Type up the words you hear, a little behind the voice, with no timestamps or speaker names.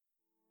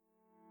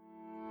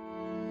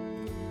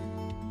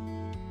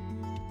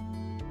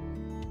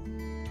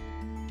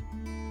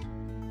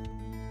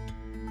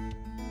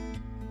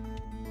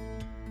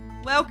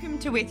Welcome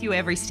to With You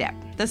Every Step,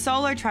 the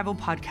solo travel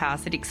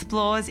podcast that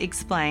explores,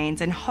 explains,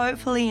 and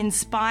hopefully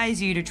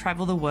inspires you to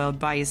travel the world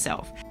by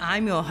yourself.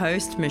 I'm your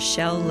host,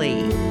 Michelle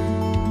Lee.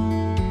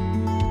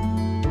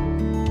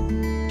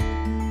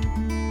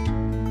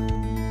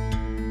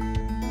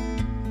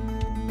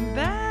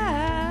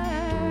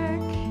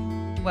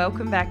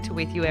 Welcome back to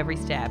With You Every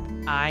Step.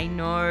 I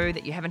know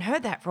that you haven't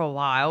heard that for a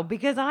while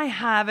because I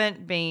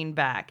haven't been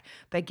back.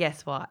 But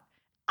guess what?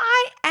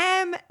 I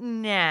am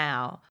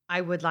now.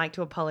 I would like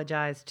to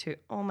apologize to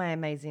all my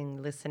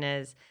amazing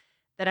listeners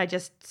that I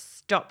just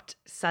stopped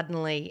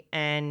suddenly,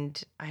 and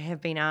I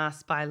have been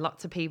asked by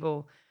lots of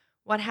people,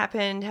 what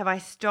happened? Have I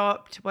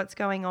stopped? What's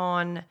going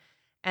on?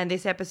 And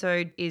this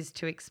episode is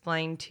to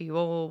explain to you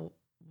all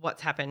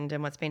what's happened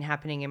and what's been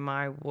happening in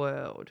my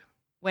world.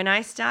 When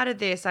I started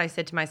this, I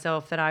said to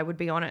myself that I would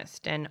be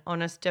honest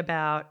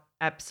about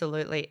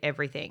absolutely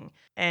everything.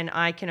 And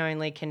I can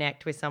only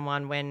connect with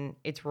someone when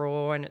it's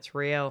raw and it's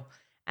real.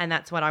 And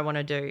that's what I want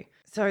to do.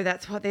 So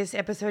that's what this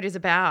episode is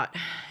about.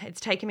 It's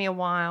taken me a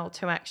while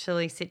to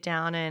actually sit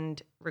down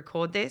and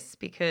record this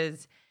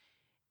because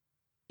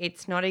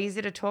it's not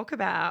easy to talk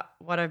about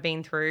what I've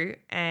been through.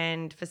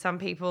 And for some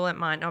people, it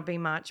might not be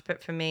much,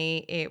 but for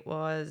me, it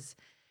was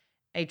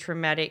a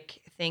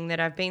traumatic thing that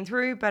I've been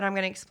through. But I'm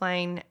going to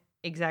explain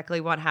exactly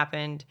what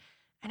happened.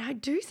 And I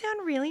do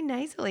sound really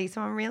nasally,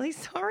 so I'm really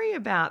sorry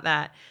about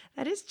that.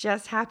 That has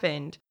just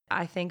happened.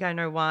 I think I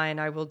know why,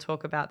 and I will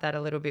talk about that a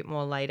little bit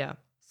more later.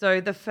 So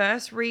the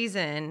first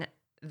reason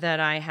that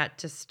I had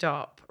to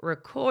stop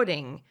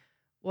recording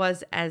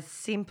was as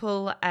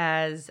simple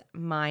as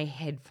my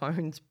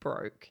headphones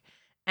broke.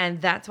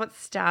 And that's what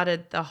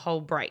started the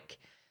whole break.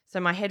 So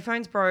my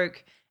headphones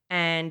broke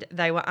and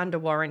they were under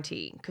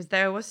warranty because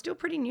they were still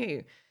pretty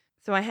new.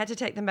 So I had to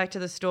take them back to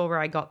the store where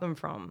I got them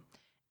from.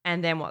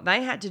 And then what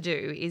they had to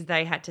do is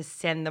they had to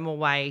send them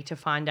away to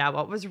find out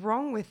what was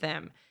wrong with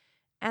them.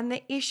 And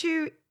the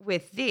issue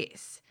with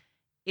this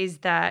is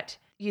that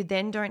you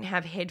then don't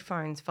have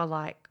headphones for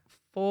like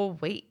 4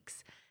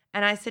 weeks.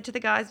 And I said to the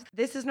guys,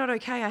 this is not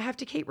okay. I have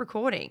to keep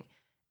recording.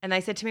 And they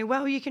said to me,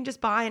 well, you can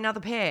just buy another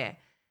pair.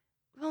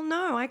 Well,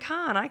 no, I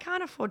can't. I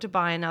can't afford to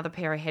buy another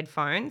pair of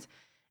headphones.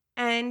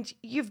 And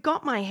you've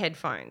got my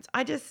headphones.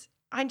 I just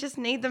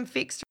need them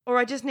fixed, or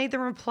I just need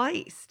them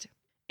replaced.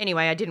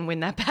 Anyway, I didn't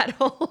win that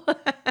battle.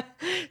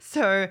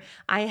 So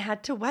I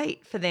had to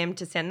wait for them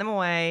to send them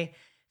away,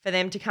 for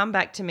them to come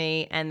back to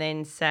me and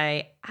then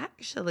say,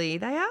 actually,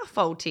 they are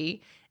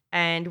faulty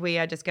and we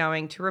are just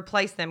going to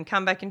replace them,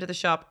 come back into the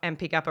shop and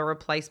pick up a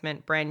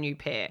replacement brand new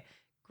pair.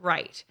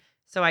 Great.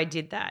 So I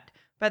did that.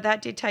 But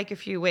that did take a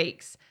few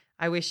weeks.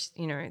 I wish,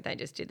 they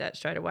just did that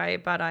straight away,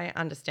 but I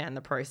understand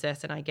the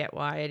process and I get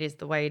why it is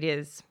the way it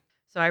is.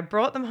 So I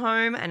brought them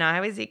home and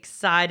I was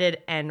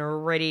excited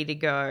and ready to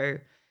go,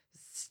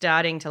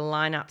 starting to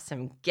line up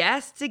some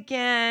guests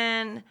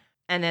again,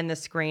 and then the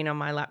screen on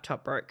my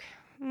laptop broke.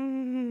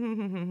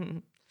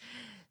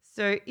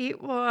 So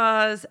it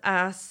was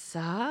a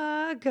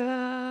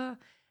saga.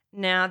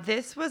 Now,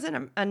 this was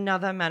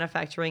another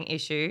manufacturing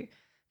issue.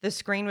 The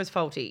screen was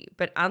faulty,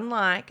 but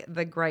unlike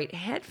the great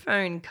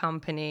headphone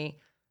company,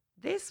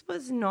 this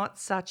was not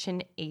such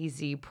an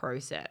easy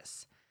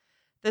process.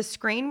 The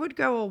screen would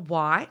go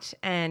white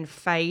and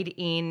fade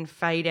in,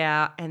 fade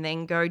out, and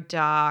then go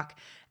dark,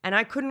 and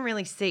I couldn't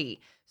really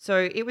see.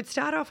 So it would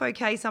start off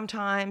okay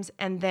sometimes,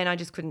 and then I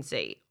just couldn't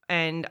see.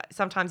 And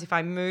sometimes if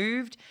I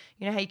moved,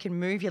 you know how you can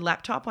move your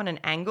laptop on an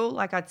angle?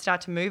 Like I'd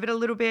start to move it a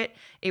little bit,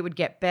 it would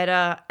get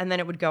better, and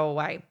then it would go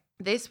away.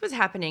 This was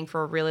happening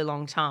for a really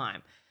long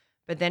time.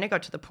 But then it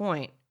got to the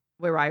point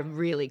where I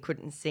really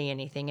couldn't see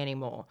anything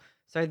anymore.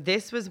 So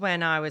this was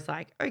when I was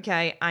like,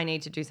 okay, I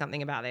need to do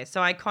something about this.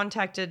 So I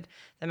contacted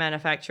the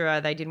manufacturer.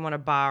 They didn't want a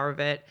bar of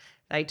it.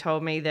 They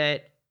told me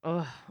that,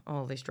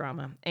 all this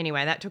drama.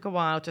 Anyway, that took a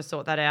while to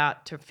sort that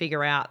out, to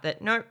figure out that,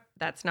 nope,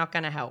 that's not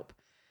going to help.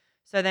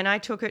 So then I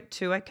took it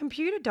to a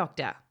computer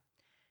doctor.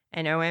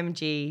 And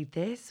OMG,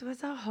 this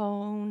was a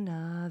whole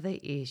nother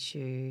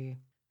issue.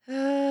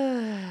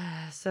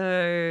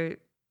 So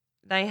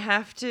they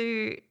have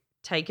to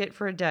take it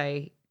for a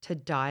day to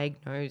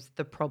diagnose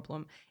the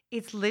problem.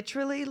 It's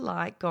literally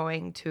like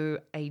going to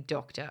a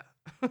doctor.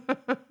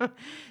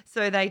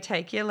 So they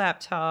take your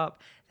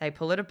laptop, they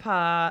pull it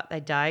apart, they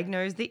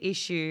diagnose the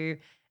issue,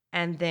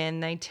 and then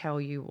they tell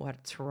you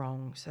what's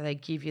wrong. So they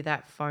give you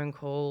that phone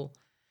call.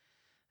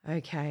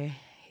 Okay,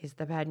 here's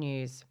the bad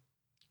news.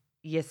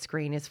 Your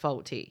screen is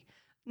faulty.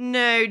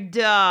 No,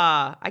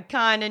 duh. I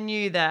kind of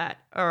knew that.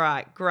 All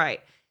right,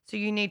 great. So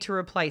you need to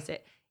replace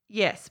it.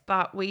 Yes,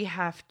 but we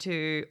have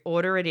to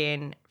order it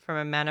in from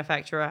a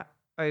manufacturer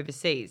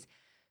overseas.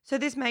 So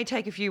this may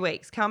take a few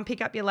weeks. Come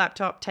pick up your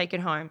laptop, take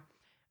it home.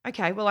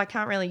 Okay, well, I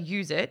can't really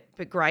use it,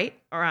 but great.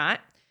 All right.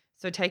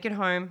 So take it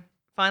home.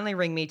 Finally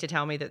ring me to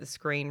tell me that the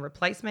screen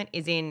replacement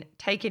is in.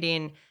 Take it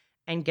in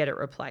and get it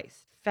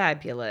replaced.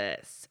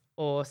 Fabulous.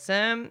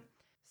 Awesome.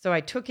 So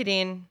I took it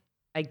in.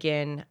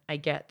 Again, I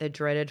get the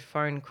dreaded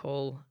phone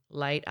call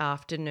late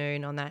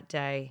afternoon on that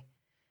day.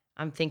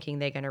 I'm thinking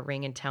they're going to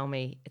ring and tell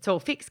me it's all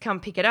fixed. Come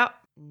pick it up.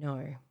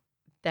 No,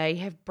 they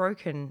have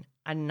broken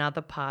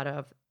another part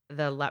of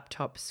the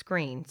laptop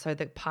screen. So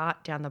the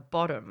part down the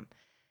bottom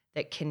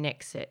that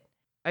connects it.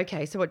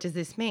 Okay, so what does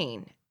this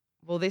mean?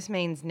 Well, this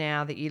means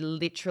now that you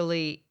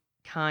literally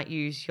can't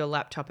use your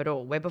laptop at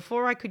all. Where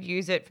before I could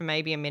use it for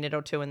maybe a minute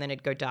or two and then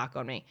it'd go dark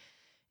on me.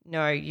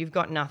 No, you've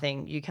got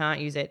nothing. You can't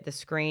use it. The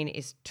screen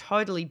is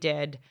totally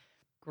dead.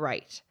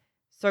 Great.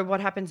 So what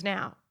happens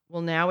now?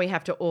 Well, now we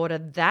have to order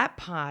that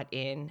part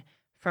in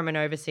from an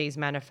overseas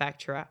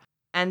manufacturer,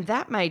 and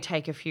that may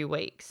take a few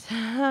weeks.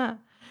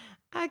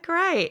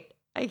 Great.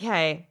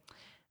 Okay.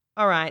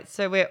 All right.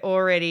 So we're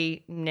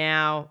already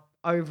now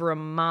over a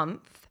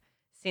month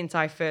since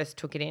I first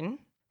took it in.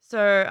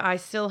 So I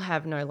still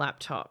have no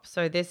laptop.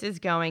 So this is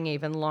going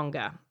even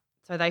longer.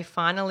 So they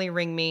finally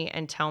ring me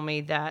and tell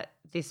me that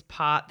this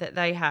part that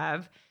they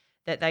have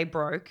that they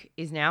broke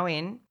is now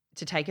in,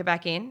 to take it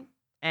back in,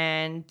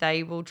 and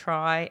they will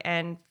try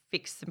and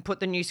fix and put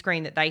the new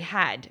screen that they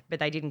had, but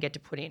they didn't get to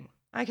put in.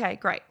 Okay,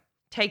 great.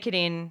 Take it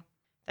in.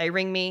 They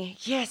ring me.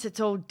 Yes, it's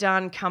all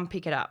done. Come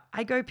pick it up.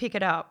 I go pick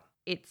it up.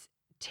 It's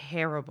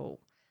terrible.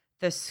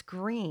 The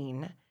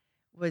screen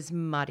was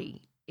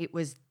muddy. It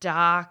was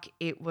dark.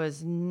 It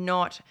was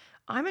not.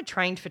 I'm a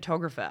trained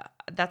photographer.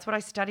 That's what I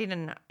studied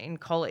in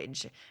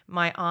college.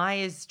 My eye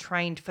is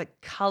trained for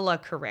color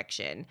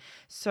correction.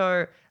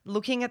 So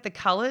looking at the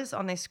colors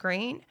on this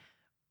screen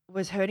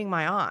was hurting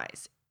my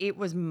eyes. It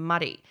was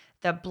muddy.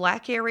 The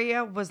black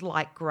area was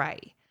light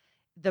gray.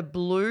 The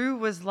blue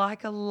was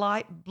like a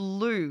light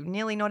blue,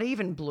 nearly not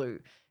even blue.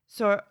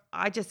 So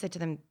I just said to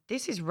them,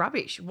 this is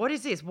rubbish. What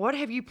is this? What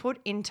have you put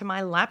into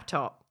my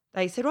laptop?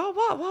 They said, oh,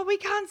 what? Well, we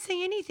can't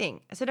see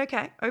anything. I said,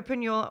 okay,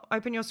 open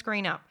your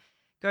screen up.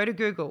 Go to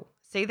Google.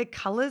 See the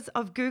colors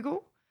of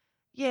Google?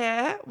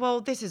 Yeah,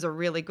 well, this is a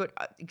really good,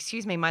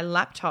 excuse me, my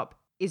laptop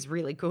is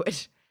really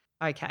good.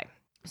 Okay,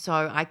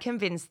 so I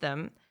convinced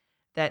them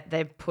that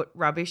they've put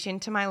rubbish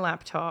into my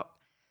laptop.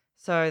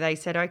 So they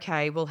said,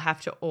 okay, we'll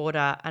have to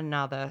order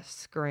another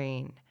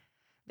screen.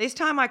 This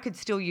time I could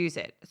still use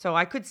it. So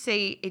I could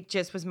see it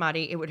just was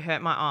muddy. It would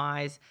hurt my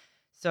eyes.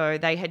 So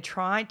they had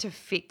tried to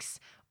fix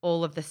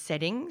all of the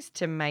settings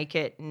to make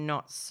it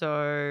not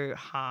so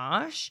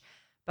harsh.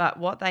 But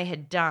what they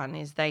had done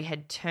is they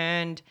had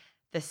turned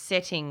the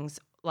settings,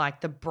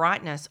 like the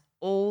brightness,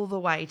 all the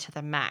way to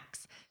the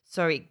max.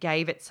 So it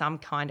gave it some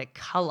kind of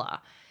color.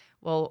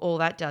 Well, all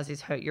that does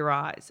is hurt your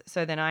eyes.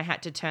 So then I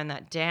had to turn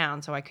that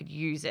down so I could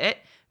use it.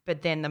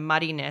 But then the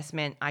muddiness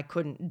meant I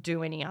couldn't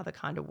do any other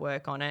kind of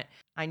work on it.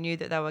 I knew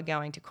that they were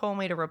going to call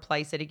me to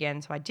replace it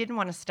again, so I didn't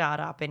want to start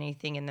up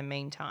anything in the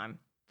meantime.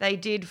 They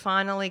did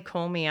finally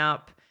call me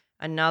up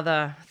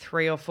another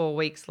 3 or 4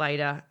 weeks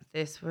later.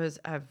 This was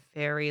a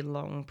very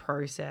long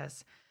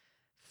process.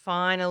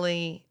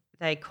 Finally,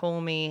 they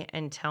call me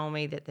and tell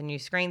me that the new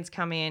screen's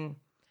come in.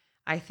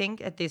 I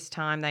think at this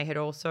time they had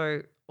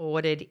also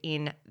ordered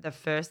in the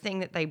first thing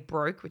that they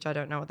broke, which I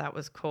don't know what that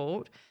was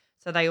called.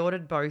 So they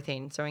ordered both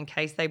in. So in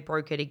case they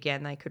broke it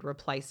again, they could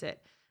replace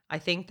it. I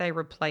think they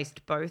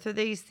replaced both of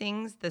these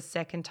things the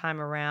second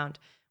time around.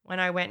 When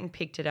I went and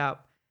picked it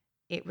up,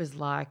 it was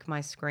like my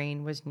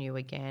screen was new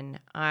again.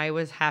 I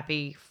was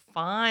happy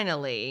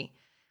finally,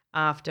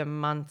 after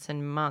months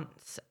and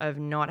months of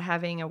not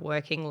having a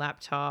working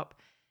laptop,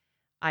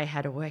 I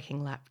had a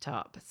working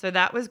laptop. So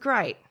that was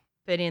great.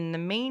 But in the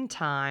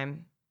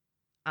meantime,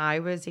 I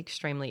was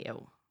extremely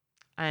ill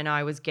and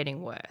I was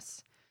getting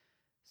worse.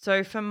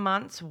 So for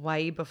months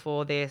way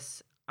before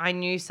this, I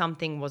knew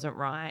something wasn't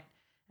right.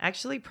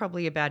 Actually,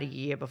 probably about a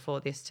year before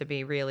this, to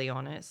be really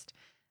honest.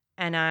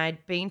 And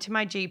I'd been to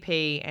my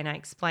GP and I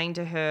explained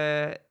to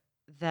her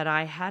that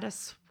I had a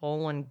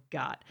swollen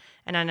gut.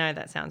 And I know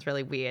that sounds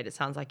really weird. It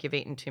sounds like you've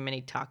eaten too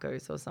many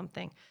tacos or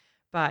something.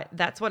 But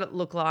that's what it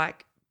looked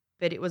like,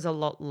 but it was a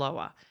lot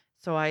lower.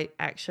 So I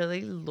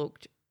actually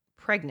looked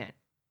pregnant.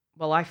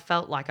 Well, I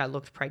felt like I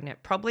looked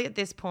pregnant. Probably at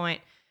this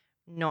point,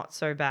 not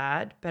so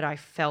bad, but I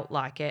felt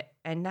like it.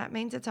 And that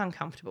means it's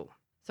uncomfortable.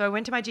 So I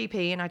went to my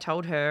GP and I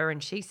told her,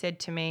 and she said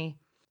to me,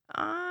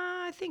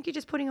 I think you're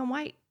just putting on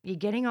weight. You're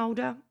getting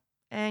older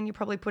and you're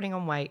probably putting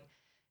on weight.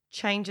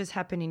 Changes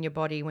happen in your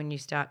body when you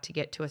start to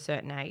get to a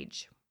certain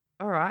age.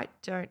 All right,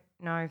 don't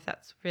know if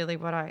that's really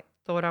what I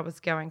thought I was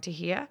going to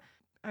hear.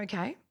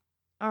 Okay,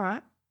 all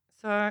right.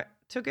 So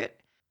took it,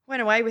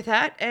 went away with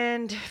that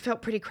and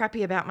felt pretty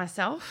crappy about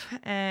myself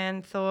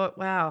and thought,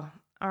 wow,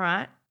 all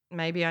right,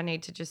 maybe I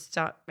need to just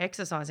start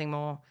exercising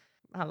more.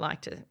 I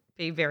like to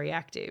be very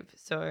active.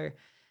 So,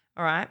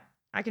 all right,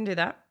 I can do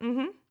that.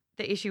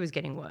 The issue was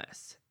getting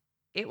worse.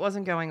 It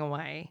wasn't going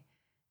away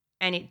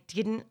and it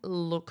didn't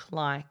look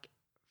like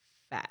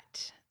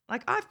fat.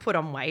 Like, I've put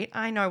on weight.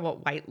 I know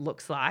what weight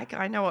looks like.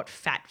 I know what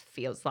fat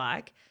feels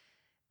like.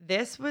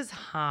 This was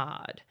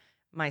hard.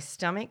 My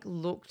stomach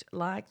looked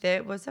like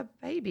there was a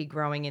baby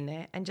growing in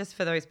there. And just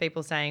for those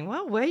people saying,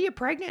 well, were you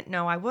pregnant?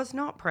 No, I was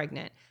not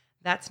pregnant.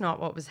 That's not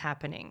what was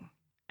happening.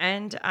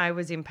 And I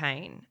was in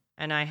pain.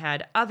 And I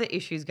had other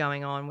issues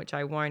going on, which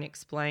I won't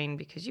explain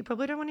because you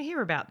probably don't want to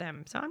hear about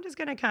them. So I'm just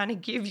going to kind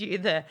of give you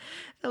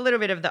a little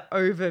bit of the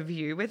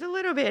overview with a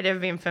little bit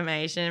of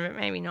information, but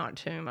maybe not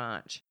too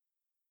much.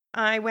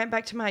 I went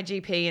back to my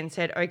GP and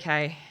said,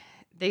 okay,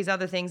 these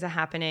other things are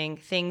happening.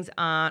 Things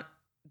aren't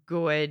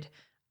good.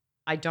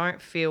 I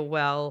don't feel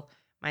well.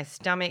 My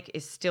stomach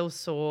is still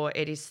sore.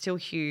 It is still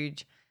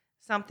huge.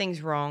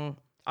 Something's wrong.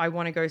 I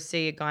want to go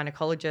see a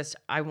gynecologist.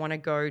 I want to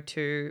go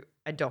to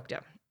a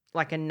doctor,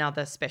 like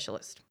another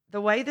specialist.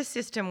 The way the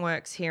system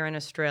works here in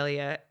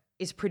Australia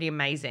is pretty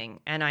amazing.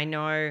 And I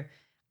know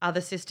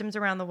other systems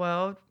around the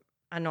world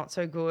are not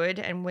so good.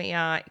 And we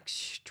are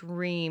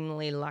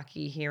extremely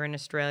lucky here in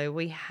Australia.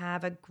 We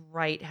have a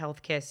great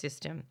healthcare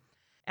system.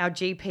 Our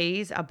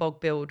GPs are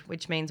bulk billed,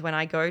 which means when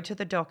I go to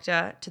the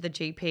doctor, to the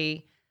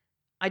GP,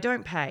 I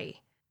don't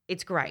pay.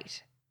 It's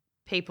great.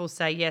 People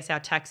say, yes, our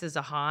taxes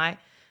are high.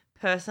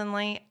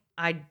 Personally,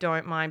 I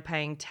don't mind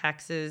paying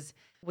taxes.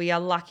 We are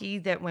lucky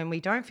that when we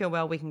don't feel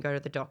well, we can go to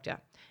the doctor.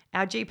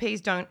 Our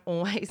GPs don't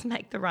always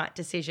make the right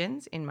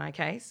decisions, in my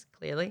case,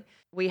 clearly.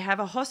 We have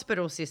a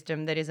hospital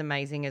system that is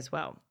amazing as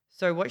well.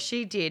 So what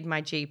she did,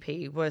 my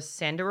GP, was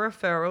send a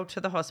referral to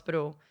the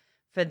hospital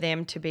for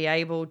them to be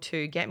able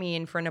to get me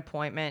in for an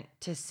appointment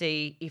to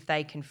see if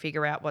they can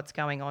figure out what's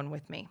going on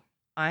with me.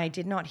 I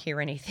did not hear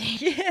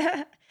anything.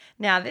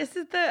 Now, this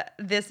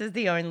is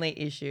the only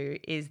issue,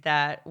 is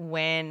that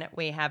when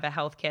we have a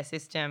healthcare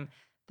system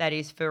that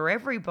is for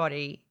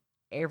everybody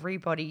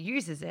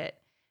uses it,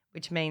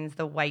 which means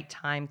the wait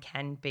time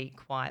can be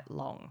quite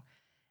long.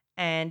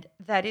 And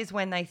that is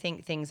when they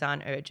think things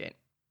aren't urgent,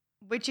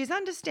 which is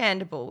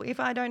understandable. If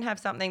I don't have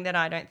something that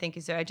I don't think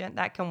is urgent,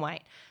 that can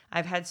wait.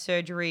 I've had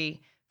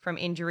surgery from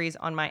injuries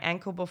on my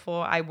ankle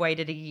before. I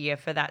waited a year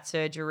for that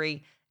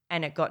surgery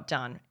and it got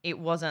done. It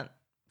wasn't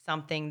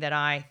something that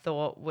I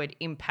thought would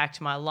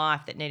impact my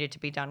life that needed to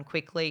be done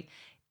quickly.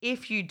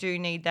 If you do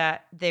need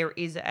that, there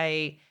is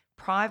a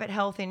private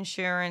health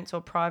insurance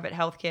or private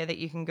healthcare that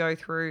you can go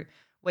through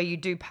where you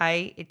do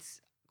pay. It's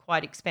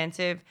quite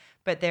expensive,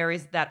 but there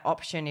is that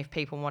option if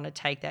people want to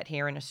take that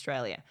here in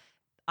Australia.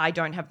 I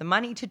don't have the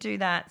money to do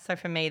that, so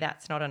for me,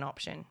 that's not an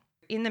option.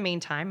 In the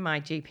meantime, my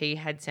GP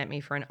had sent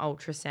me for an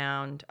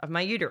ultrasound of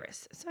my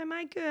uterus. So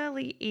my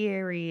girly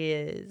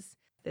areas,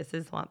 this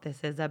is what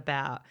this is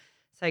about.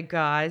 So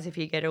guys, if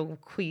you get all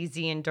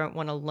queasy and don't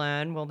want to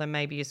learn, well, then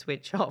maybe you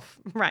switch off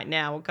right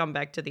now. We'll come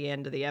back to the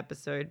end of the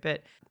episode,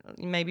 but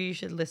maybe you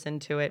should listen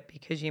to it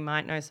because you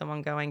might know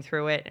someone going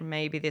through it and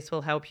maybe this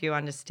will help you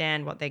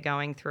understand what they're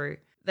going through.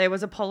 There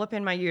was a polyp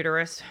in my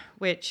uterus,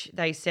 which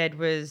they said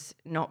was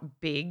not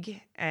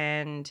big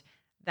and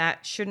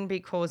that shouldn't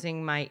be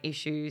causing my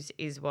issues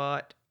is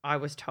what I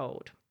was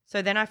told.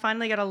 So then I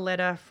finally got a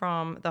letter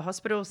from the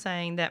hospital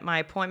saying that my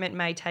appointment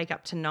may take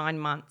up to 9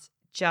 months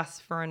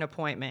just for an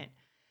appointment.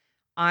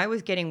 I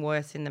was getting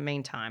worse in the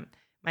meantime.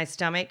 My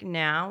stomach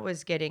now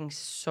was getting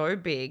so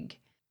big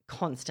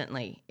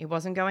constantly. It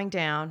wasn't going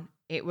down.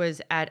 It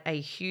was at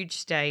a huge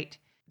state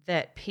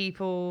that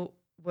people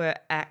were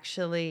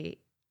actually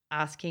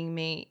asking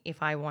me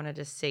if I wanted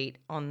a seat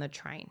on the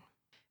train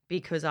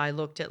because I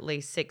looked at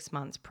least 6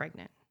 months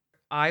pregnant.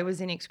 I was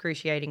in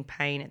excruciating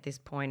pain at this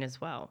point as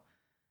well.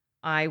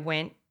 I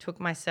took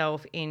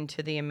myself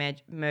into the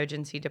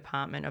emergency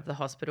department of the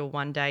hospital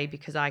one day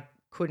because I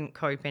couldn't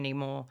cope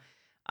anymore.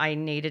 I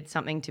needed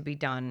something to be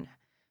done.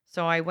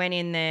 So I went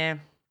in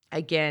there.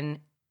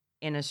 Again,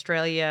 in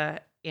Australia,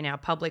 in our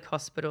public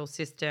hospital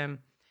system,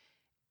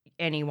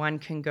 anyone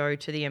can go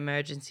to the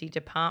emergency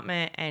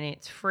department and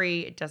it's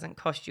free. It doesn't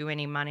cost you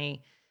any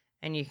money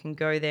and you can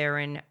go there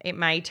and it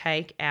may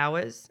take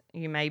hours.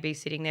 You may be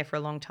sitting there for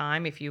a long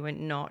time if you were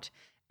not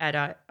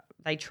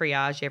they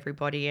triage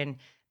everybody and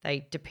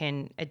it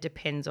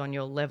depends on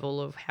your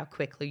level of how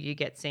quickly you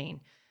get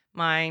seen.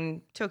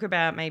 Mine took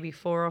about maybe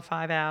 4 or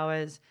 5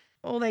 hours.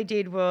 All they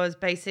did was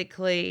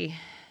basically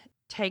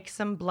take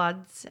some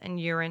bloods and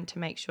urine to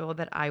make sure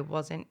that I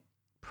wasn't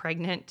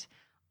pregnant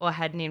or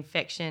had an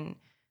infection,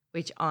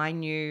 which I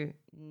knew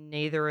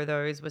neither of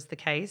those was the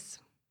case.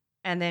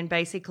 And then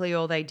basically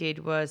all they did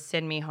was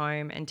send me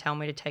home and tell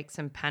me to take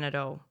some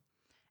Panadol.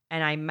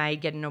 And I may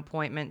get an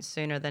appointment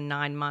sooner than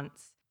 9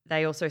 months.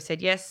 They also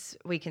said, yes,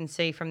 we can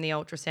see from the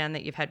ultrasound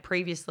that you've had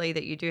previously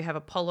that you do have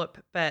a polyp,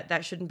 but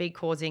that shouldn't be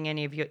causing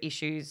any of your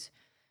issues.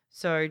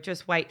 So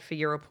just wait for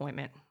your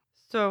appointment.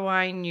 So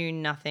I knew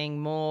nothing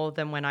more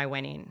than when I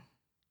went in.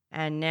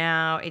 And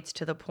now it's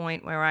to the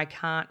point where I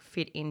can't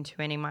fit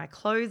into any of my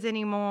clothes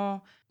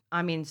anymore.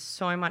 I'm in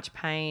so much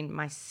pain.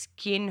 My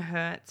skin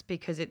hurts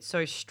because it's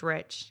so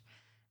stretched.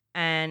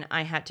 And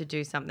I had to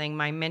do something.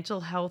 My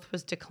mental health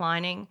was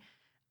declining.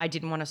 I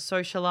didn't want to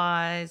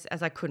socialize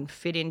as I couldn't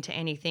fit into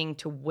anything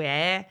to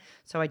wear.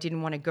 So I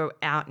didn't want to go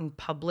out in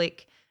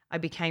public. I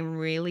became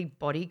really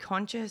body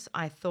conscious.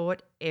 I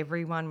thought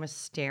everyone was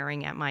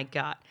staring at my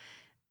gut.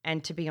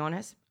 And to be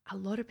honest, a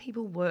lot of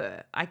people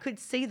were. I could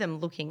see them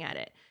looking at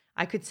it.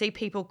 I could see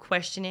people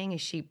questioning, is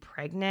she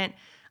pregnant?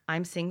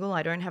 I'm single.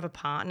 I don't have a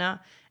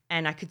partner.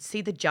 And I could see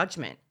the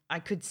judgment. I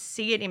could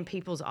see it in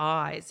people's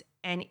eyes.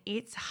 and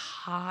it's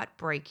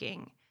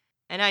heartbreaking.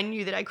 And I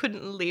knew that I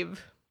couldn't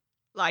live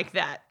like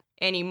that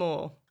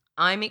anymore.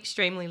 I'm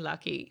extremely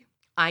lucky.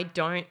 I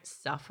don't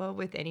suffer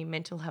with any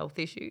mental health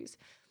issues.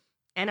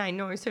 And I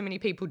know so many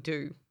people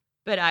do.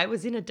 But I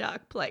was in a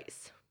dark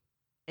place.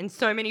 And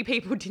so many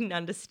people didn't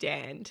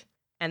understand.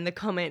 And the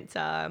comments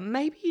are,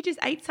 maybe you just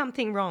ate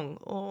something wrong.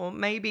 Or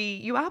maybe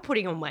you are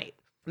putting on weight.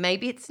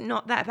 Maybe it's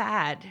not that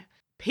bad.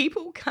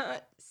 People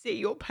can't see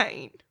your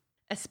pain,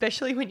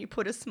 especially when you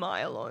put a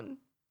smile on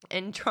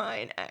and try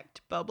and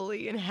act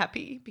bubbly and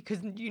happy because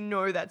you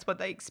know that's what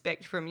they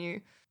expect from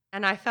you.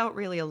 And I felt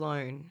really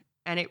alone.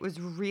 And it was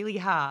really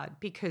hard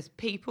because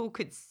people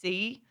could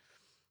see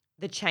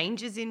the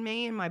changes in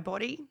me and my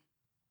body,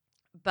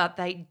 but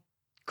they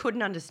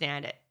couldn't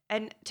understand it.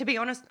 And to be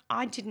honest,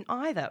 I didn't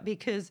either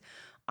because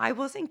I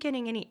wasn't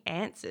getting any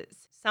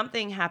answers.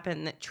 Something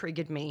happened that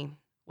triggered me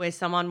where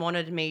someone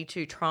wanted me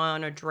to try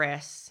on a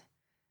dress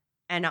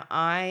and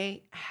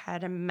I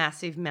had a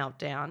massive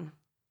meltdown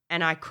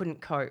and I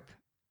couldn't cope.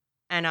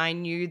 And I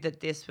knew that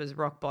this was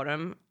rock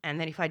bottom and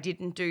that if I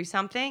didn't do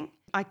something,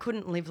 I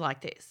couldn't live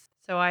like this.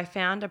 So I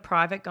found a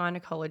private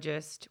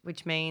gynecologist,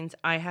 which means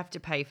I have to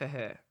pay for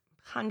her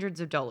hundreds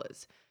of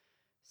dollars.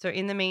 So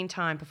in the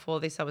meantime, before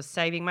this, I was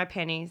saving my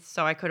pennies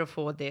so I could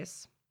afford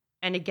this.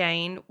 And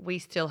again, we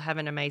still have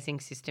an amazing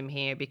system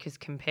here because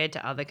compared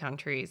to other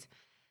countries,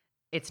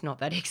 it's not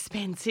that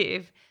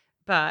expensive,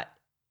 but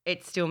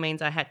it still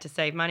means I had to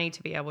save money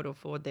to be able to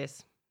afford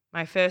this.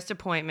 My first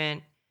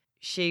appointment,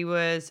 she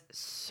was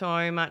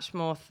so much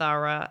more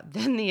thorough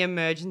than the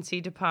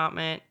emergency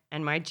department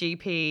and my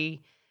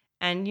GP.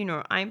 And, you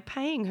know, I'm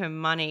paying her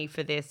money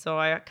for this, so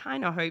I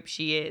kind of hope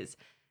she is.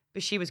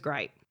 But she was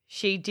great.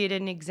 She did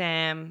an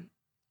exam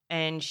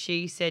and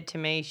she said to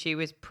me she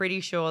was pretty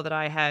sure that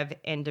I have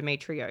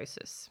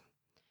endometriosis.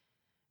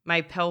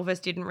 My pelvis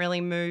didn't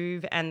really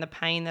move and the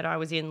pain that I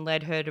was in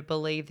led her to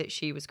believe that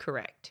she was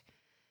correct.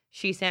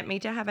 She sent me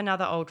to have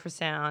another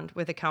ultrasound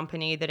with a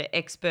company that are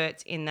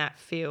experts in that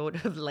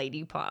field of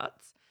lady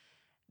parts.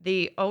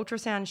 The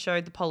ultrasound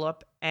showed the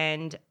polyp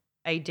and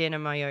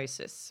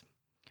adenomyosis,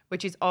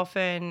 which is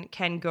often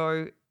can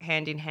go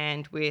hand in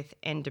hand with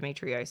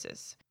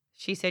endometriosis.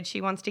 She said she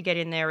wants to get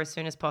in there as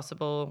soon as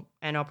possible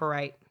and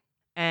operate.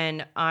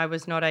 And I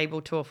was not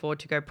able to afford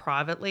to go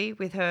privately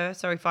with her.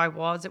 So if I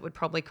was, it would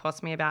probably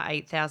cost me about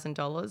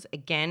 $8,000.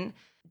 Again,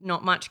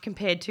 not much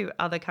compared to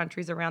other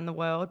countries around the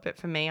world, but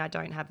for me, I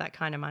don't have that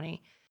kind of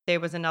money.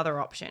 There was another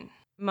option.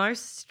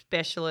 Most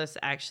specialists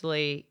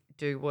actually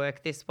do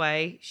work this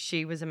way.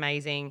 She was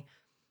amazing.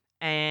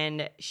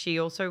 And she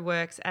also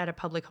works at a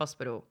public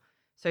hospital.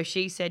 So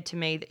she said to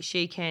me that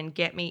she can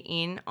get me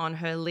in on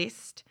her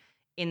list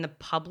in the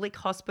public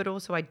hospital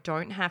so I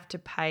don't have to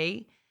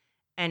pay,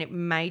 and it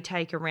may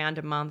take around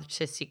a month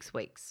to 6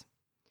 weeks,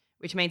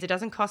 which means it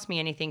doesn't cost me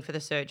anything for the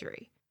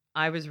surgery.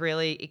 I was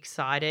really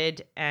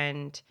excited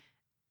and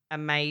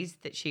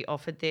amazed that she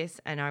offered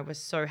this, and I was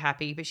so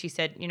happy. But she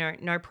said, you know,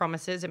 no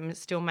promises. It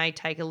still may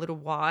take a little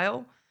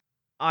while.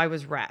 I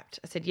was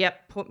wrapped. I said,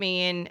 yep, put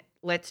me in.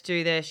 Let's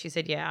do this. She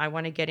said, yeah, I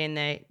want to get in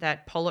there.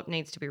 That polyp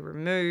needs to be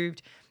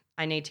removed.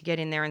 I need to get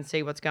in there and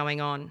see what's going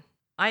on.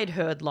 I had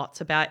heard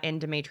lots about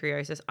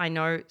endometriosis. I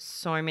know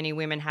so many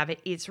women have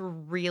it. It's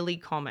really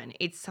common.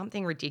 It's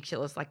something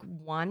ridiculous. Like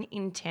 1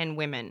 in 10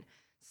 women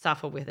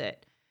suffer with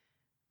it.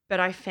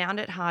 But I found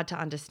it hard to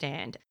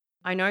understand.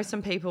 I know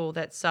some people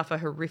that suffer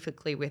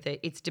horrifically with it.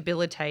 It's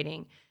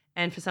debilitating.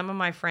 And for some of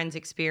my friends'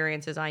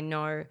 experiences, I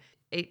know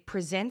it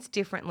presents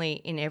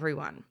differently in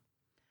everyone.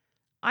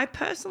 I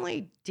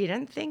personally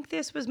didn't think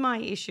this was my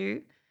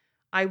issue.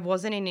 I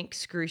wasn't in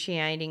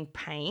excruciating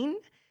pain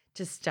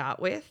to start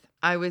with.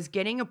 I was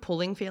getting a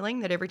pulling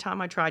feeling that every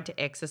time I tried to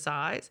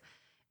exercise,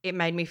 it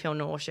made me feel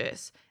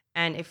nauseous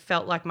and it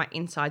felt like my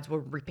insides were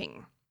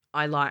ripping.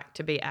 I like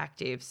to be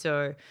active.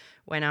 So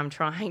when I'm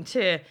trying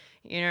to,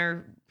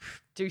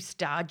 do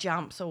star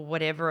jumps or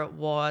whatever it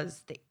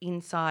was, the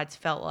insides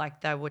felt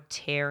like they were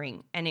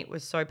tearing and it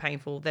was so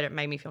painful that it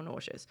made me feel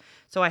nauseous.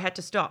 So I had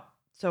to stop.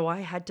 So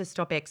I had to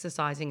stop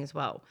exercising as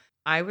well.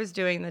 I was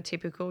doing the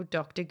typical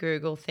Dr.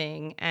 Google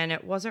thing and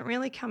it wasn't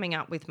really coming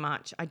up with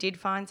much. I did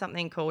find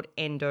something called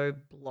endo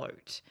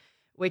bloat,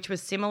 which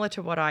was similar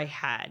to what I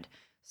had.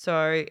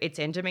 So it's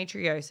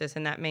endometriosis,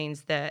 and that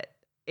means that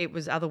it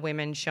was other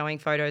women showing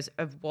photos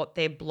of what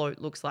their bloat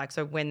looks like.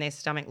 So when their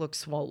stomach looks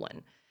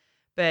swollen.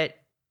 But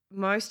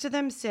most of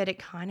them said it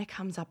kind of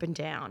comes up and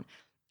down.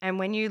 And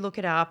when you look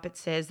it up, it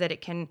says that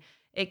it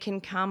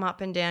can come up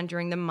and down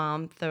during the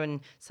month,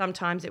 and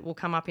sometimes it will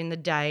come up in the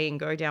day and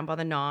go down by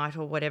the night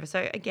or whatever.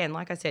 So again,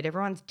 like I said,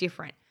 everyone's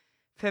different.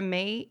 For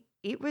me,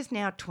 it was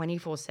now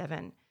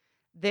 24/7.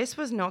 This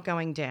was not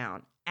going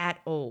down at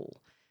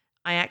all.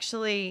 I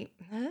actually,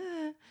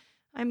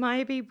 I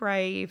might be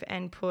brave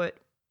and put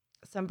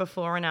some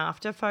before and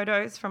after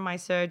photos from my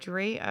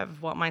surgery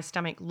of what my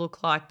stomach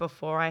looked like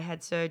before I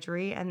had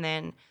surgery and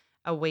then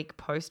a week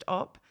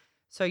post-op.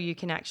 So you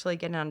can actually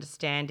get an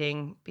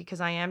understanding,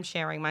 because I am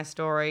sharing my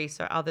story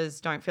so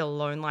others don't feel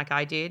alone like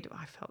I did.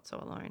 I felt so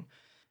alone.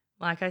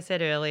 Like I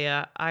said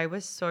earlier, I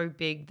was so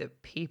big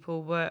that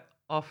people were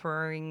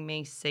offering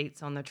me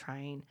seats on the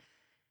train.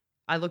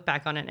 I look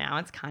back on it now,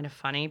 it's kind of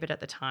funny, but at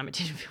the time it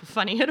didn't feel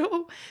funny at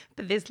all.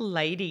 But this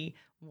lady,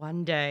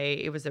 one day,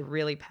 it was a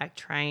really packed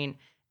train,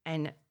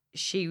 and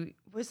she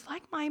was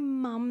like my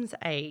mum's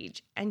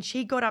age, and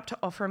she got up to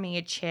offer me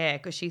a chair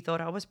because she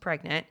thought I was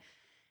pregnant.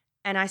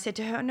 And I said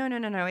to her, no, no,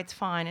 no, no, it's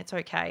fine. It's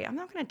okay. I'm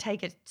not going to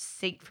take a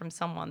seat from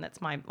someone that's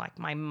my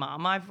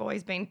mum. I've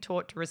always been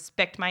taught to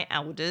respect my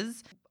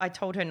elders. I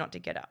told her not to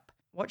get up.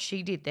 What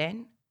she did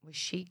then was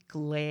she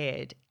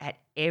glared at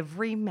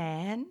every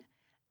man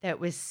that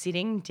was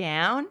sitting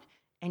down,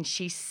 and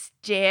she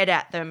stared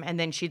at them, and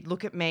then she'd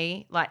look at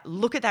me like,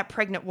 look at that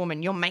pregnant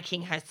woman. You're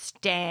making her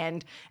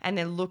stand. And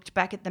then looked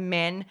back at the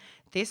men.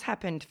 This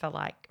happened for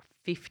like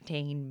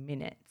 15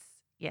 minutes.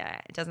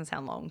 Yeah, it doesn't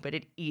sound long, but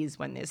it is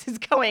when this is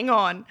going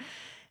on.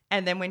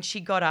 And then when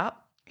she got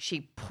up,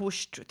 she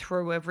pushed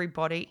through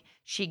everybody.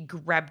 She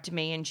grabbed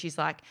me and she's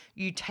like,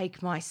 you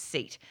take my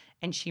seat.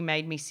 And she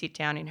made me sit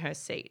down in her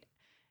seat.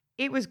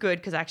 It was good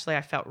because actually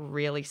I felt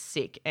really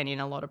sick and in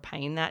a lot of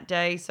pain that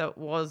day. So it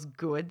was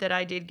good that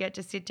I did get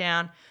to sit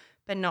down,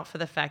 but not for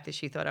the fact that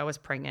she thought I was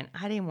pregnant.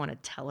 I didn't want to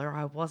tell her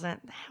I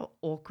wasn't. How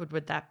awkward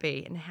would that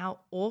be? And how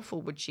awful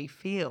would she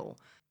feel?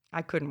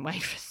 I couldn't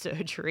wait for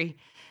surgery.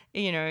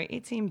 You know,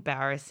 it's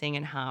embarrassing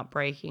and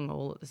heartbreaking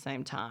all at the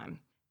same time.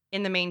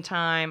 In the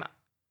meantime,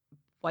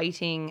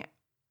 waiting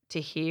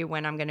to hear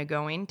when I'm going to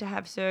go in to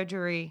have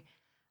surgery,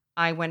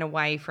 I went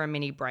away for a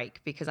mini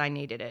break because I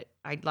needed it.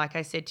 Like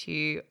I said to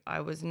you, I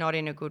was not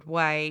in a good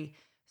way.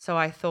 So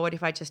I thought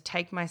if I just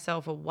take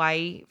myself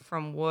away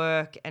from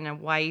work and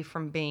away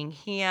from being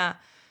here,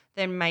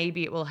 then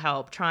maybe it will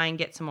help. Try and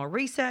get some more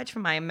research for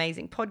my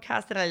amazing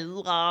podcast that I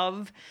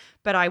love,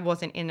 but I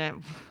wasn't in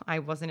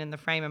the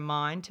frame of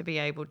mind to be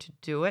able to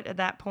do it at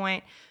that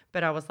point.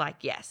 But I was like,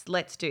 yes,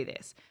 let's do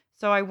this.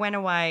 So I went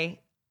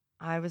away.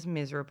 I was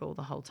miserable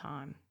the whole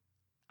time.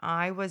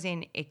 I was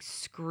in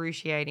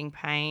excruciating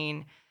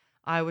pain.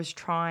 I was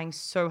trying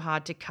so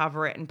hard to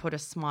cover it and put a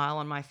smile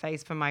on my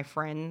face for my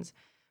friends,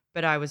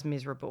 but I was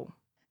miserable.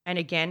 And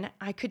again,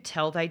 I could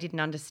tell they didn't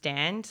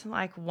understand.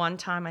 Like one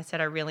time I said,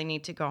 I really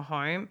need to go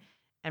home.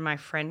 And my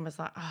friend was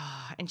like,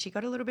 oh, and she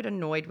got a little bit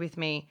annoyed with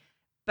me,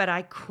 but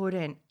I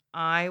couldn't.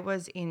 I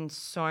was in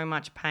so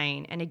much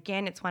pain. And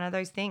again, it's one of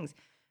those things.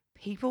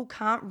 People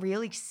can't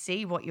really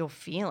see what you're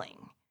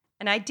feeling.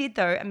 And I did,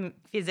 though,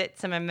 visit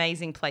some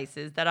amazing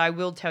places that I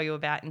will tell you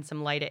about in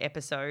some later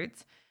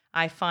episodes.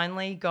 I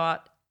finally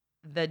got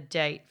the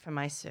date for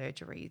my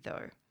surgery,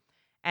 though.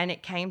 And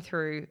it came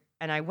through.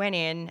 And I went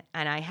in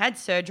and I had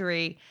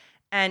surgery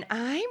and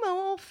I'm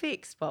all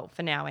fixed. Well,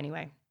 for now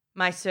anyway.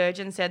 My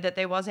surgeon said that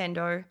there was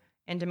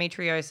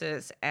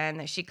endometriosis, and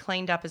that she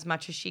cleaned up as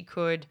much as she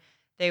could.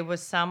 There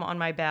was some on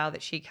my bowel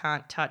that she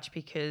can't touch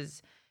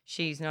because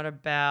she's not a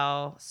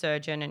bowel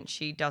surgeon and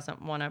she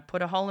doesn't want to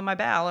put a hole in my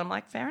bowel. I'm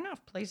like, fair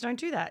enough. Please don't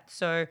do that.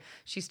 So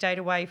she stayed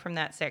away from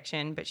that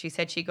section, but she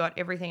said she got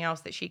everything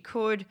else that she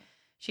could.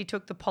 She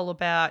took the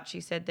polyp out.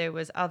 She said there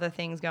was other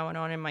things going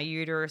on in my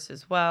uterus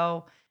as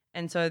well.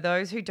 And so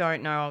those who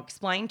don't know, I'll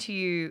explain to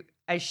you,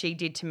 as she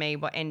did to me,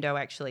 what endo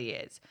actually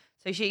is.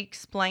 So she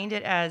explained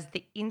it as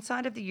the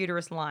inside of the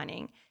uterus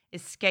lining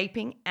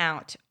escaping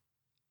out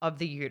of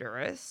the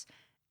uterus,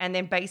 and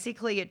then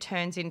basically it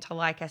turns into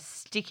like a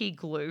sticky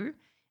glue,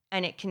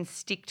 and it can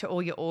stick to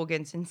all your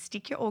organs and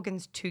stick your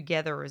organs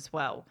together as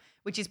well,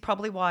 which is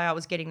probably why I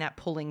was getting that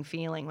pulling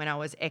feeling when I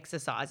was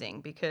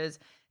exercising, because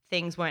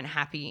things weren't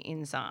happy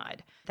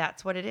inside.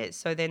 That's what it is.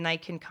 So then they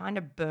can kind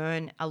of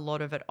burn a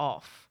lot of it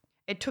off.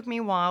 It took me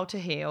a while to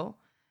heal.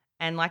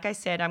 And like I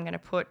said, I'm going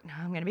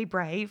to be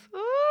brave.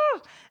 Ooh,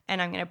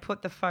 and I'm going to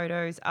put the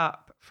photos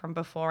up from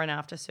before and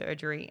after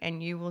surgery.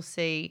 And you will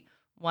see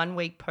 1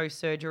 week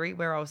post-surgery,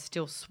 where I was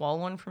still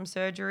swollen from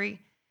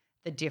surgery,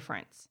 the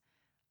difference.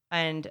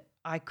 And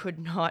I could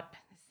not,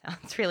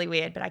 sounds really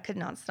weird, but I could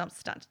not stop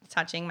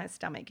touching my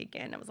stomach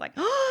again. I was like,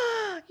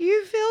 oh,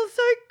 you feel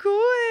so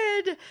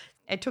good.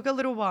 It took a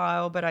little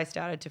while, but I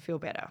started to feel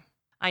better.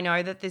 I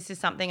know that this is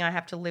something I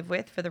have to live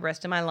with for the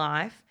rest of my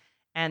life,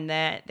 and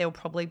that there'll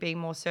probably be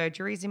more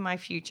surgeries in my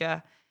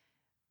future.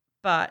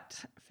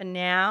 But for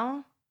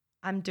now,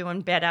 I'm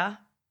doing better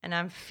and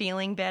I'm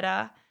feeling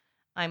better.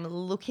 I'm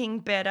looking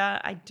better.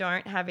 I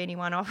don't have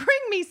anyone offering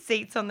me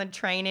seats on the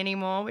train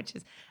anymore, which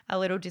is a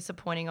little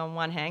disappointing on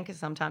one hand, because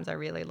sometimes I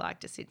really like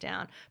to sit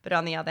down. But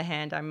on the other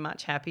hand, I'm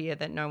much happier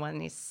that no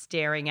one is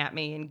staring at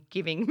me and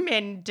giving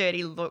men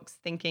dirty looks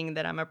thinking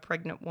that I'm a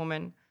pregnant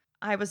woman.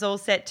 I was all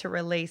set to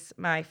release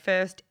my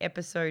first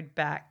episode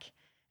back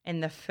in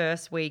the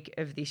first week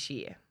of this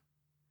year.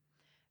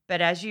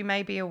 But as you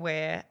may be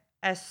aware,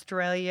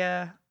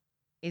 Australia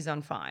is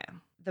on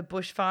fire. The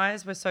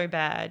bushfires were so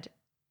bad.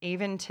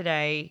 Even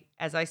today,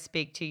 as I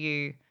speak to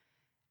you,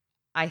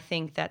 I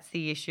think that's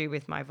the issue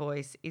with my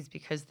voice, is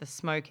because the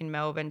smoke in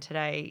Melbourne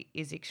today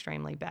is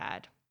extremely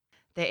bad.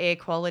 The air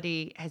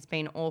quality has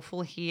been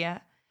awful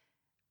here,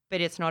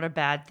 but it's not a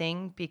bad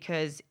thing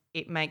because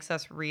it makes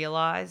us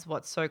realize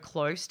what's so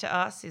close to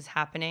us is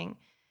happening.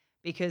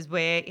 because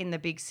we're in the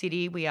big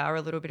city. We are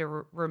a little bit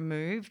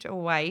removed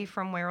away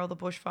from where all the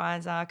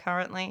bushfires are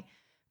currently.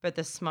 But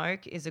the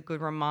smoke is a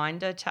good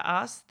reminder to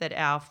us that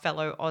our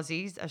fellow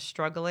Aussies are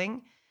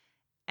struggling.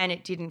 And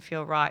it didn't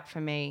feel right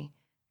for me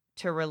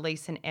to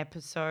release an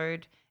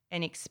episode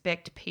and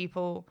expect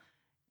people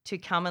to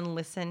come and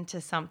listen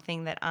to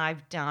something that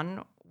I've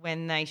done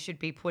when they should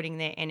be putting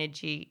their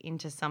energy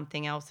into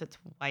something else that's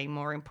way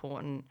more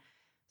important.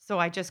 So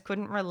I just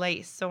couldn't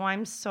release. So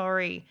I'm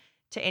sorry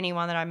to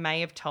anyone that I may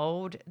have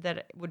told that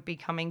it would be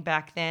coming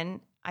back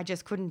then. I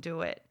just couldn't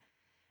do it.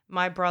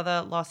 My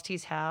brother lost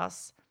his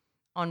house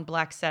on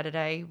Black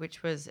Saturday,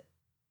 which was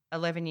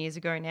 11 years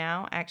ago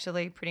now,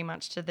 actually, pretty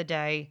much to the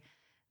day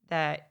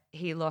that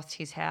he lost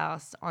his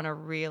house on a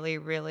really,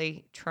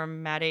 really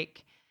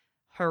traumatic,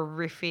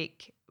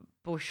 horrific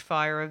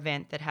bushfire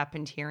event that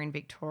happened here in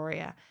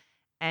Victoria.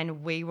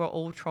 And we were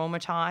all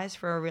traumatized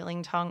for a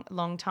really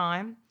long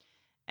time.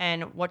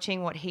 And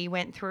watching what he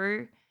went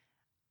through,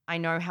 I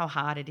know how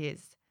hard it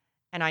is.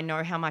 And I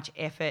know how much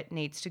effort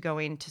needs to go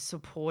into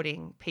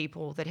supporting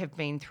people that have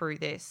been through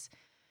this.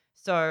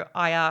 So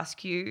I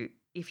ask you,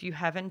 if you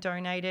haven't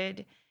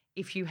donated,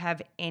 if you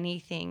have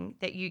anything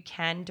that you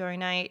can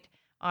donate,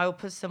 I'll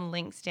put some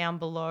links down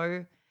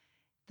below.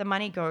 The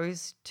money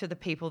goes to the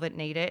people that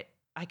need it.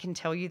 I can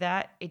tell you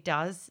that. It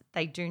does.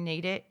 They do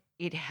need it.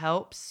 It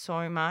helps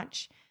so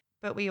much.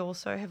 But we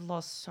also have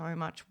lost so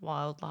much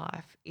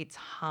wildlife. It's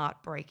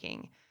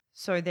heartbreaking.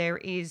 So there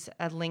is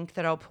a link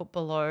that I'll put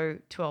below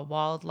to a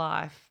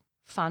wildlife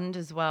fund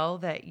as well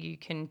that you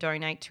can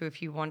donate to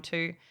if you want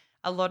to.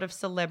 A lot of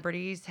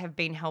celebrities have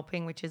been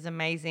helping, which is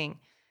amazing.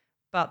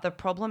 But the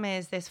problem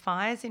is there's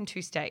fires in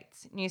 2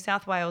 states, New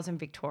South Wales and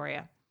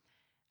Victoria.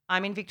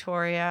 I'm in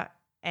Victoria,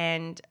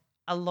 and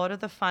a lot of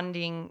the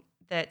funding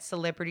that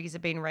celebrities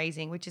have been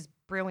raising, which is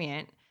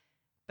brilliant,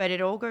 but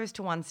it all goes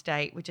to 1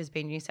 state, which has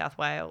been New South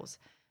Wales.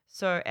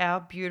 So our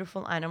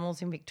beautiful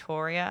animals in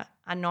Victoria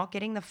are not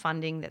getting the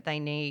funding that they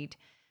need.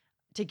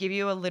 To give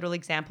you a little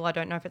example, I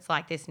don't know if it's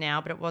like this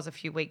now, but it was a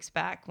few weeks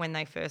back when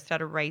they first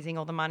started raising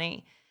all the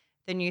money.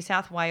 The New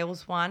South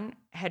Wales one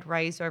had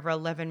raised over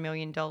 $11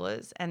 million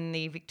and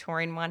the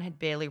Victorian one had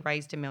barely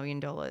raised $1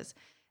 million.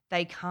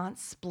 They can't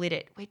split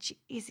it, which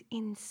is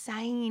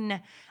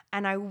insane.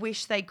 And I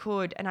wish they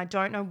could. And I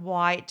don't know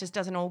why it just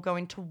doesn't all go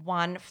into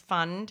one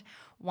fund,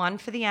 one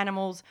for the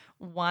animals,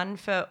 one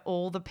for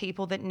all the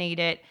people that need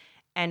it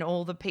and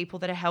all the people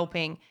that are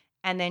helping,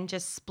 and then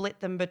just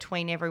split them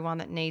between everyone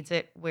that needs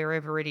it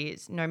wherever it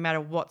is, no matter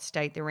what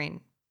state they're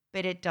in.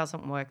 But it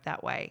doesn't work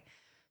that way.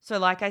 So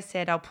like I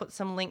said, I'll put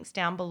some links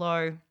down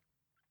below.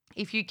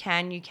 If you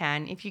can, you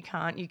can. If you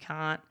can't, you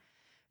can't.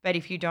 But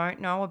if you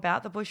don't know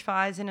about the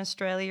bushfires in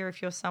Australia,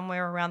 if you're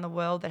somewhere around the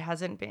world that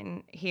hasn't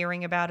been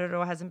hearing about it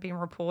or hasn't been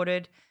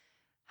reported,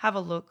 have a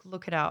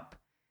look it up.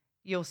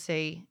 You'll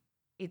see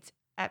it's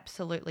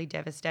absolutely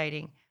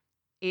devastating.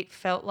 It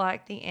felt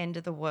like the end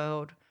of the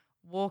world.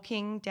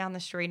 Walking down the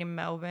street in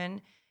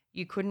Melbourne,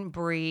 you couldn't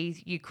breathe,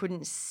 you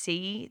couldn't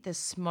see. The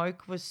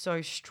smoke was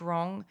so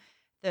strong.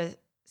 The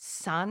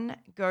sun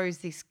goes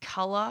this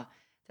color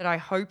that I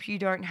hope you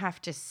don't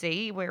have to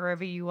see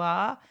wherever you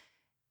are.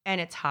 And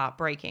it's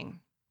heartbreaking.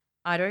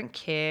 I don't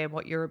care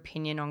what your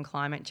opinion on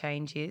climate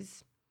change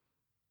is.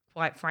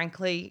 Quite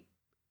frankly,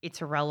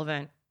 it's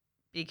irrelevant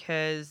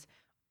because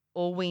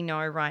all we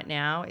know right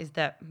now is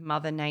that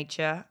Mother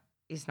Nature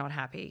is not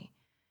happy.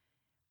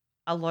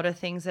 A lot of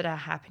things that are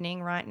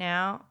happening right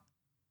now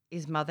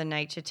is Mother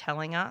Nature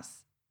telling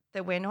us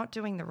that we're not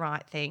doing the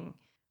right thing.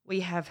 We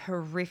have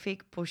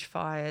horrific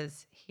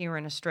bushfires here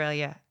in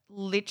Australia.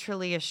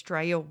 Literally,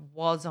 Australia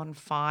was on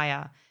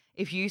fire.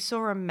 If you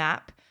saw a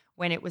map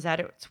when it was at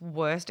its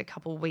worst a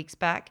couple of weeks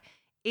back,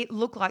 it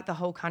looked like the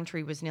whole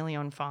country was nearly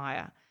on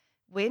fire.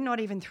 We're not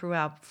even through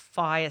our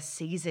fire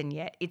season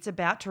yet. It's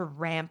about to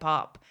ramp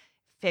up.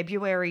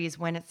 February is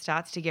when it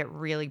starts to get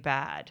really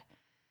bad.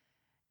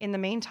 In the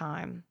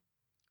meantime,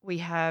 we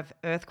have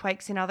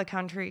earthquakes in other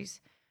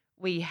countries.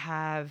 We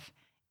have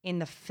in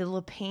the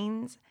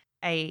Philippines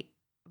a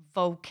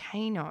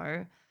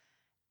volcano.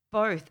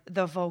 Both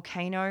the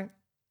volcano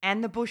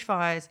and the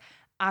bushfires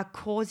are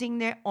causing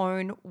their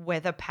own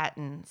weather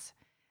patterns.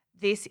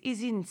 This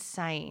is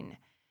insane.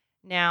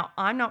 Now,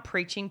 I'm not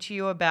preaching to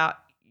you about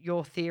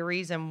your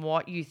theories and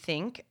what you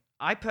think.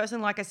 I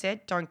personally, like I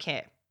said, don't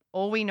care.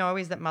 All we know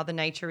is that Mother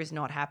Nature is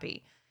not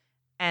happy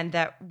and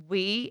that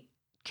we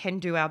can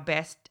do our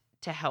best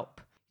to help.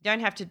 You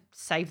don't have to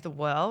save the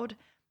world,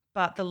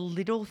 but the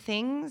little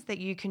things that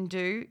you can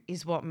do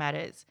is what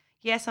matters.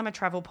 Yes, I'm a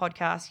travel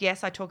podcast.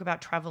 Yes, I talk about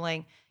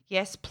traveling.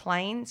 Yes,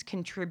 planes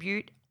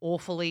contribute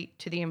awfully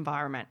to the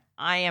environment.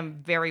 I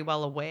am very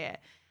well aware.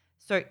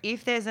 So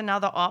if there's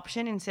another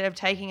option instead of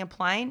taking a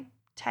plane,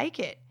 take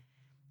it.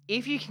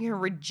 If you can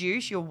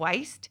reduce your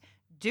waste,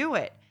 do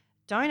it.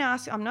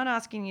 I'm not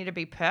asking you to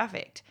be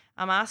perfect.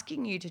 I'm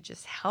asking you to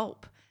just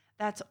help.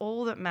 That's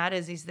all that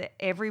matters, is that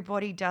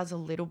everybody does a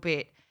little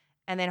bit,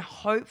 and then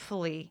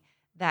hopefully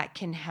that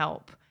can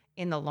help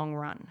in the long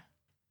run.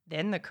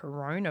 Then the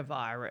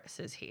coronavirus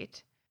has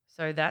hit.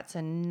 So that's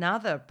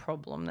another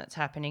problem that's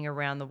happening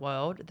around the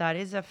world that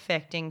is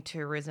affecting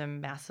tourism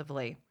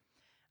massively.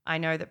 I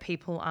know that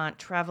people aren't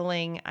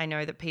traveling. I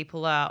know that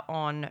people are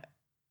on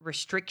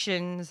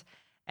restrictions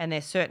and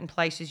there's certain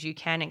places you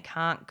can and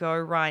can't go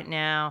right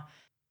now.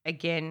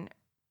 Again,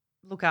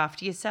 look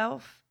after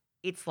yourself.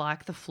 It's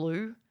like the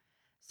flu.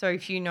 So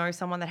if you know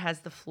someone that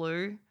has the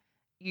flu,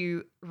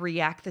 you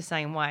react the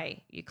same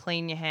way. You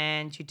clean your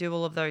hands, you do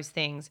all of those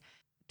things.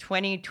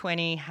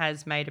 2020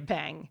 has made a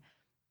bang.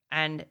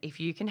 And if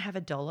you can have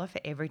 $1 for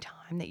every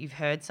time that you've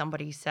heard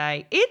somebody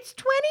say, it's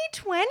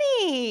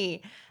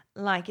 2020,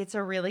 like it's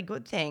a really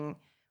good thing.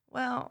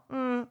 Well,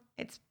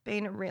 it's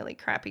been a really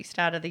crappy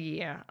start of the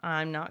year.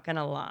 I'm not going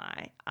to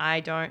lie.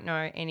 I don't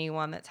know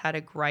anyone that's had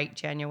a great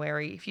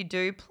January. If you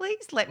do,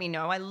 please let me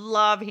know. I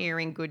love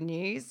hearing good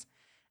news.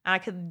 I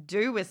could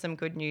do with some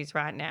good news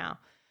right now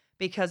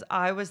because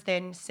I was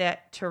then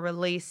set to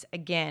release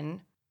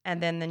again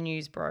and then the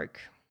news broke.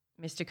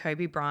 Mr.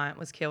 Kobe Bryant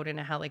was killed in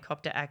a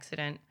helicopter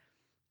accident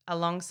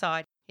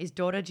alongside his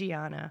daughter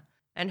Gianna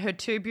and her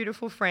 2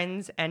 beautiful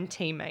friends and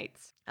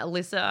teammates,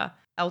 Alyssa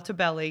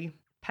Altobelli,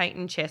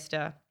 Peyton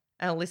Chester,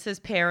 Alyssa's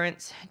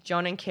parents,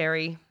 John and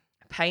Kerry,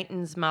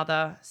 Peyton's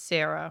mother,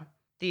 Sarah,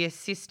 the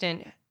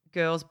assistant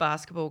girls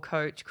basketball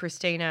coach,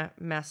 Christina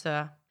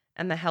Massa,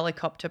 and the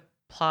helicopter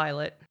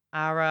pilot,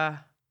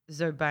 Ara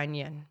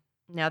Zobanyan.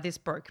 Now this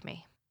broke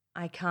me.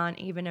 I can't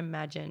even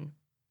imagine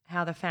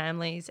how the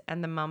families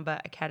and the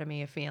Mamba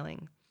Academy are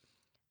feeling.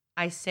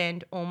 I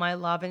send all my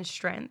love and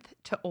strength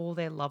to all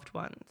their loved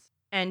ones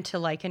and to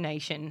Laker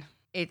Nation.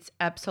 It's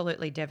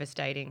absolutely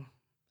devastating.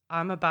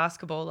 I'm a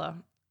basketballer.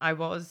 I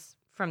was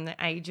from the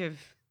age of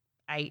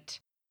 8.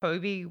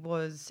 Kobe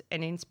was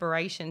an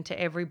inspiration to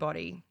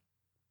everybody.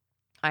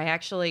 I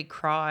actually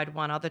cried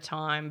one other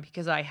time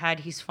because I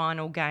had his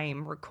final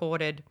game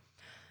recorded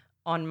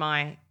on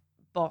my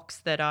box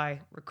that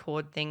I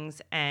record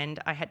things, and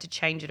I had to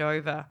change it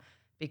over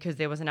because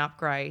there was an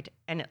upgrade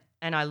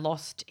and I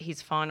lost his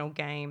final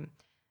game.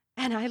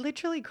 And I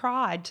literally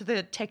cried to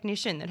the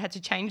technician that had to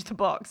change the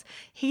box.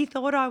 He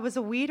thought I was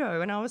a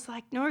weirdo, and I was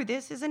like, no,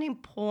 this is an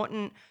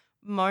important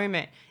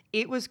moment.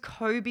 It was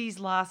Kobe's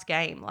last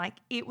game. Like,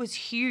 it was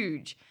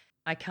huge.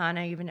 I can't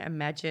even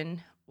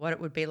imagine what it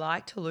would be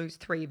like to lose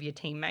 3 of your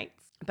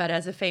teammates. But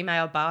as a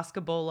female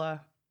basketballer,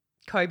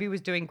 Kobe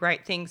was doing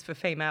great things for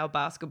female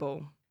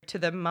basketball. To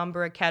the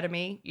Mamba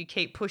Academy, you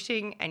keep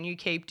pushing and you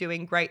keep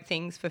doing great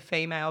things for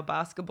female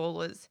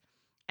basketballers.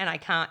 And I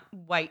can't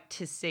wait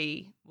to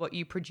see what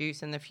you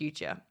produce in the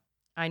future.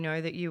 I know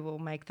that you will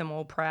make them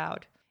all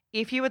proud.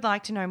 If you would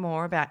like to know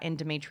more about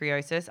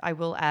endometriosis, I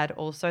will add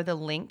also the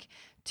link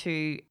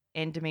to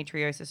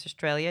Endometriosis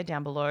Australia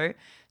down below.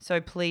 So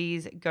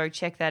please go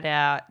check that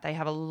out. They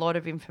have a lot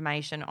of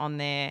information on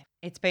there.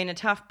 It's been a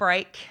tough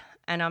break,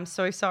 and I'm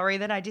so sorry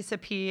that I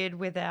disappeared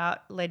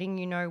without letting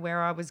you know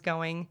where I was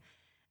going.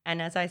 And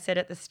as I said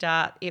at the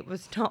start, it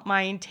was not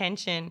my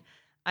intention.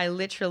 I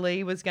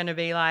literally was going to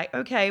be like,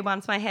 okay,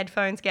 once my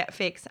headphones get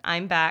fixed,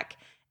 I'm back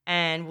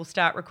and we'll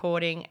start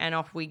recording and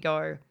off we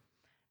go.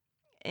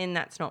 And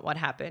that's not what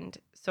happened.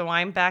 So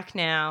I'm back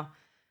now.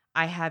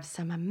 I have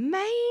some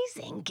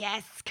amazing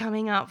guests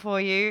coming up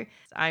for you.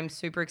 I'm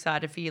super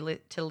excited for you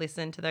to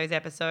listen to those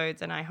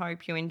episodes, and I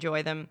hope you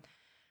enjoy them.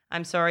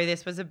 I'm sorry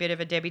this was a bit of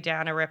a Debbie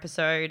Downer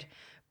episode,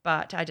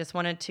 but I just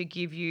wanted to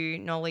give you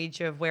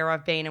knowledge of where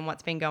I've been and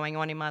what's been going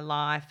on in my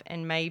life,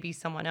 and maybe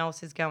someone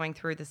else is going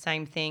through the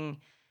same thing,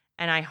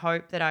 and I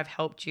hope that I've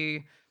helped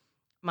you.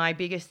 My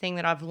biggest thing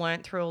that I've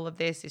learned through all of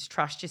this is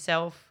trust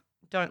yourself.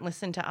 Don't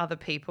listen to other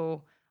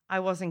people. I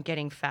wasn't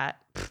getting fat.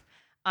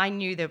 I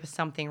knew there was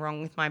something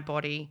wrong with my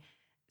body.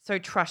 So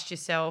trust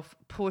yourself,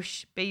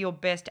 push, be your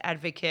best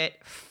advocate,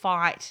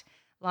 fight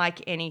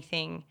like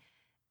anything.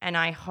 And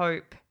I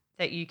hope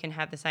that you can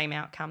have the same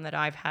outcome that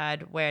I've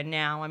had, where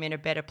now I'm in a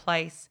better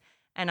place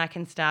and I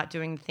can start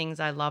doing the things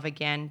I love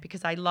again,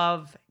 because I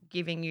love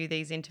giving you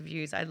these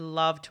interviews. I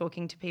love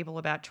talking to people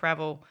about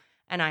travel,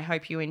 and I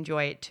hope you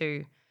enjoy it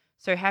too.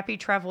 So happy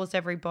travels,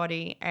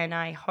 everybody, and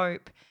I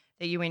hope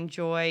that you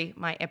enjoy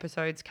my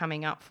episodes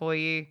coming up for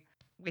you.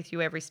 With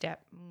you every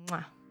step.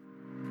 Mwah.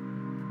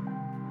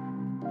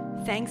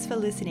 Thanks for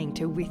listening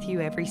to With You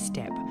Every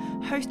Step,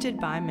 hosted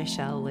by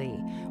Michelle Lee.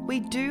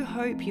 We do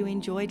hope you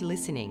enjoyed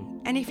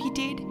listening, and if you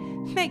did,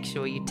 make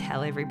sure you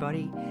tell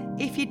everybody.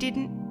 If you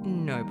didn't,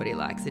 nobody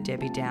likes a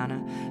Debbie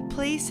Downer.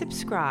 Please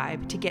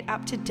subscribe to get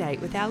up to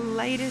date with our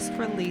latest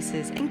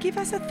releases, and give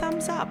us a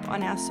thumbs up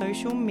on our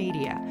social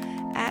media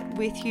at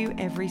With You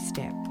Every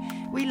Step.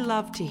 We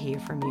love to hear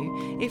from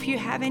you. If you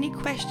have any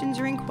questions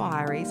or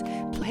inquiries,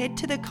 head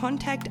to the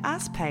Contact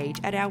Us page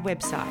at our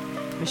website,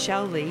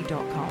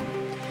 michellelee.com.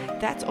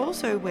 That's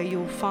also where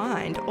you'll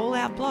find all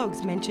our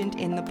blogs mentioned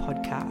in the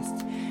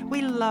podcast.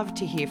 We love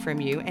to hear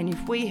from you, and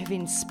if we have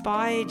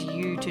inspired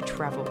you to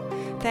travel,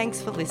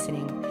 thanks for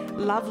listening.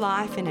 Love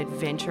life and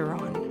adventure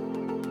on.